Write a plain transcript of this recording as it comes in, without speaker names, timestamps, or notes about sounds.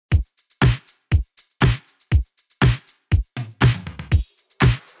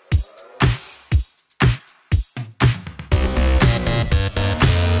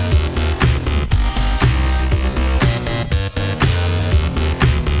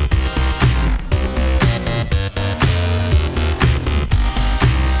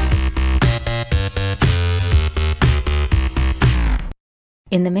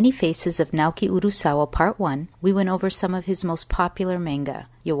In the many faces of Naoki Urasawa Part 1, we went over some of his most popular manga,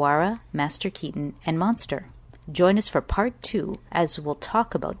 Yawara, Master Keaton, and Monster. Join us for Part 2 as we'll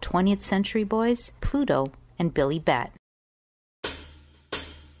talk about 20th Century Boys, Pluto, and Billy Bat.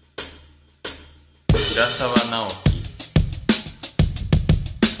 Urasawa Naoki.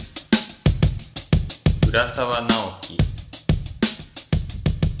 Urasawa Naoki.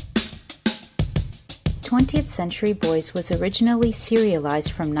 20th Century Boys was originally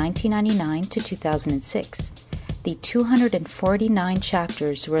serialized from 1999 to 2006. The 249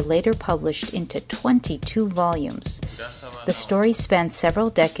 chapters were later published into 22 volumes. The story spans several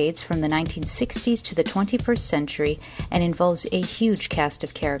decades from the 1960s to the 21st century and involves a huge cast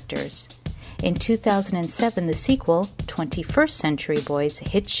of characters. In 2007, the sequel, 21st Century Boys,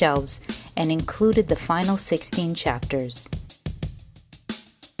 hit shelves and included the final 16 chapters.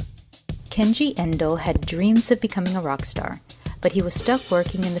 Kenji Endo had dreams of becoming a rock star, but he was stuck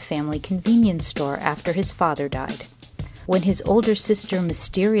working in the family convenience store after his father died. When his older sister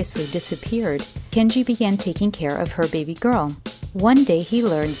mysteriously disappeared, Kenji began taking care of her baby girl. One day he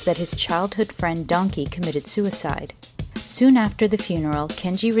learns that his childhood friend Donkey committed suicide. Soon after the funeral,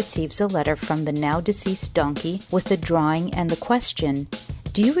 Kenji receives a letter from the now-deceased Donkey with a drawing and the question,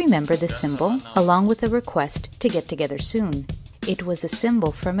 "Do you remember this symbol?" along with a request to get together soon. It was a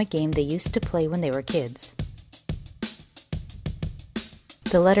symbol from a game they used to play when they were kids.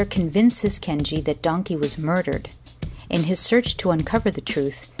 The letter convinces Kenji that Donkey was murdered. In his search to uncover the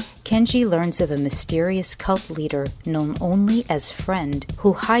truth, Kenji learns of a mysterious cult leader known only as Friend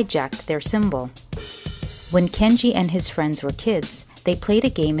who hijacked their symbol. When Kenji and his friends were kids, they played a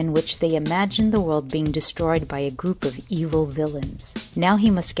game in which they imagined the world being destroyed by a group of evil villains. Now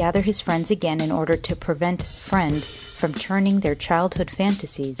he must gather his friends again in order to prevent Friend from turning their childhood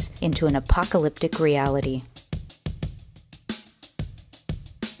fantasies into an apocalyptic reality.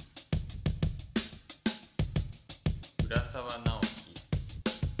 Urasawa Naoki.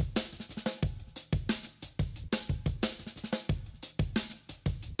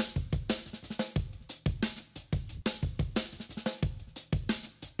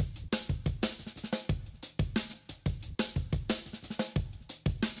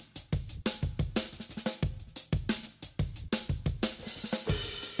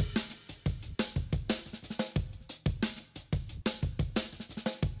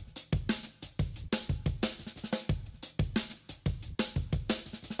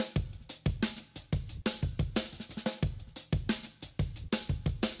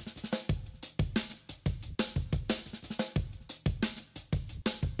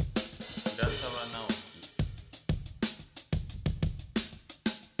 Urasawa Naoki.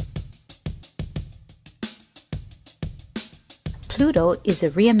 Pluto is a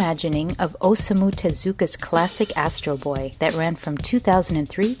reimagining of Osamu Tezuka's classic Astro Boy that ran from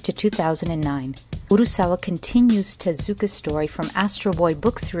 2003 to 2009. Urasawa continues Tezuka's story from Astro Boy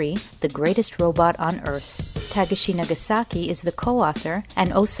Book 3, The Greatest Robot on Earth. Takashi Nagasaki is the co-author,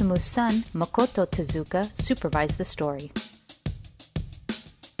 and Osamu's son, Makoto Tezuka, supervised the story.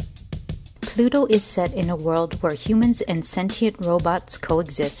 Pluto is set in a world where humans and sentient robots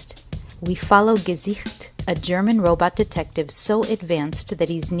coexist. We follow Gesicht, a German robot detective so advanced that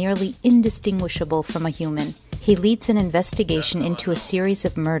he's nearly indistinguishable from a human. He leads an investigation into a series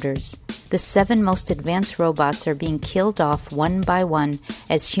of murders. The 7 most advanced robots are being killed off one by one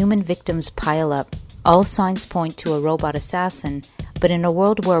as human victims pile up. All signs point to a robot assassin, but in a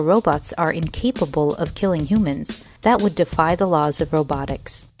world where robots are incapable of killing humans, that would defy the laws of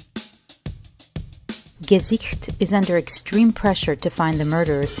robotics. Gesicht is under extreme pressure to find the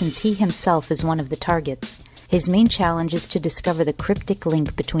murderer since he himself is one of the targets. His main challenge is to discover the cryptic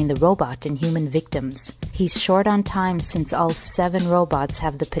link between the robot and human victims. He's short on time since all 7 robots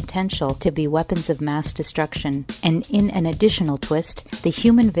have the potential to be weapons of mass destruction. And in an additional twist, the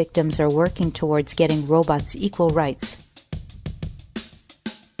human victims are working towards getting robots equal rights.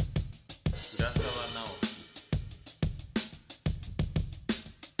 Urasawa Naoki.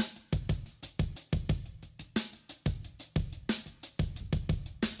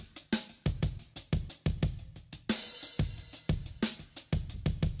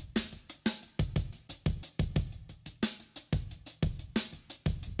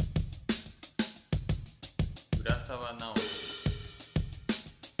 Urasawa Naoki.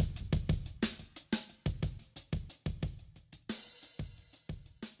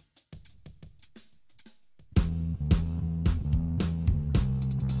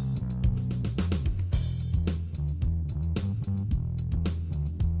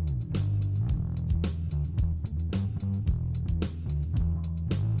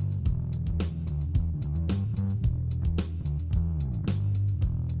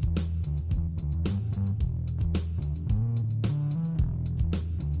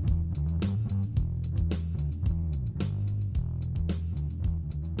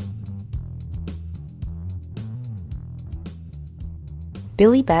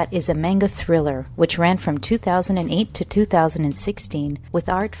 Billy Bat is a manga thriller which ran from 2008 to 2016 with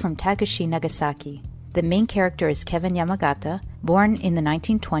art from Takashi Nagasaki. The main character is Kevin Yamagata, born in the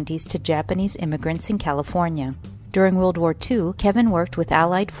 1920s to Japanese immigrants in California. During World War II, Kevin worked with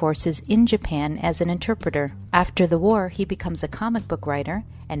Allied forces in Japan as an interpreter. After the war, he becomes a comic book writer,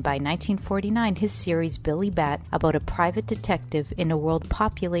 and by 1949 his series Billy Bat, about a private detective in a world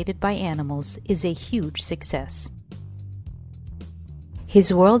populated by animals, is a huge success.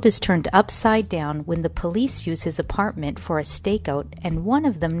 His world is turned upside down when the police use his apartment for a stakeout, and one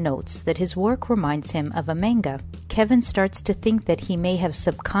of them notes that his work reminds him of a manga. Kevin starts to think that he may have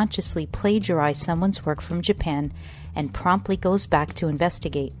subconsciously plagiarized someone's work from Japan and promptly goes back to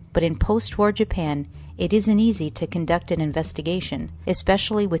investigate. But in post-war Japan, it isn't easy to conduct an investigation,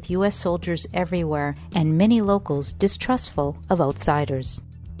 especially with U.S. soldiers everywhere and many locals distrustful of outsiders.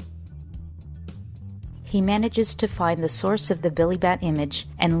 He manages to find the source of the Billy Bat image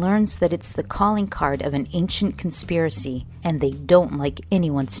and learns that it's the calling card of an ancient conspiracy, and they don't like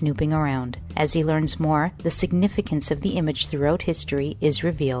anyone snooping around. As he learns more, the significance of the image throughout history is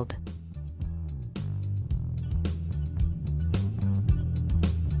revealed.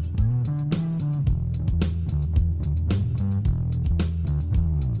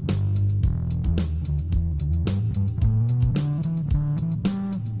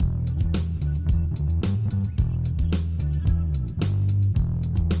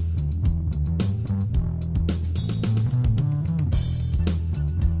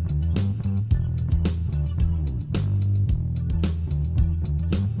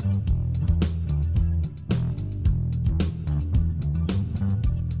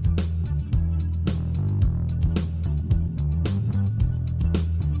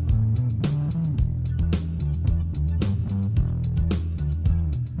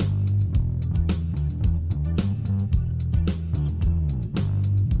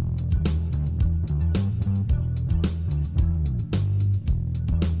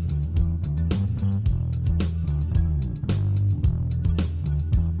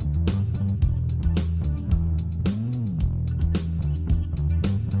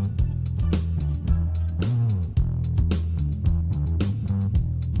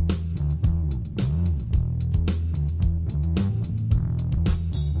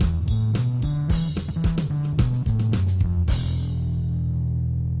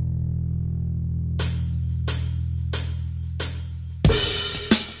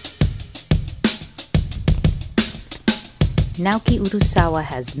 Naoki Urasawa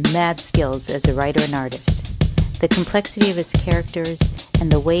has mad skills as a writer and artist. The complexity of his characters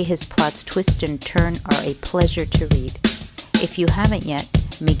and the way his plots twist and turn are a pleasure to read. If you haven't yet,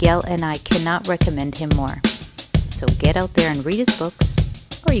 Miguel and I cannot recommend him more. So get out there and read his books,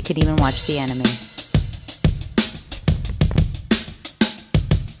 or you could even watch the anime.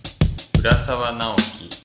 Urasawa Naoki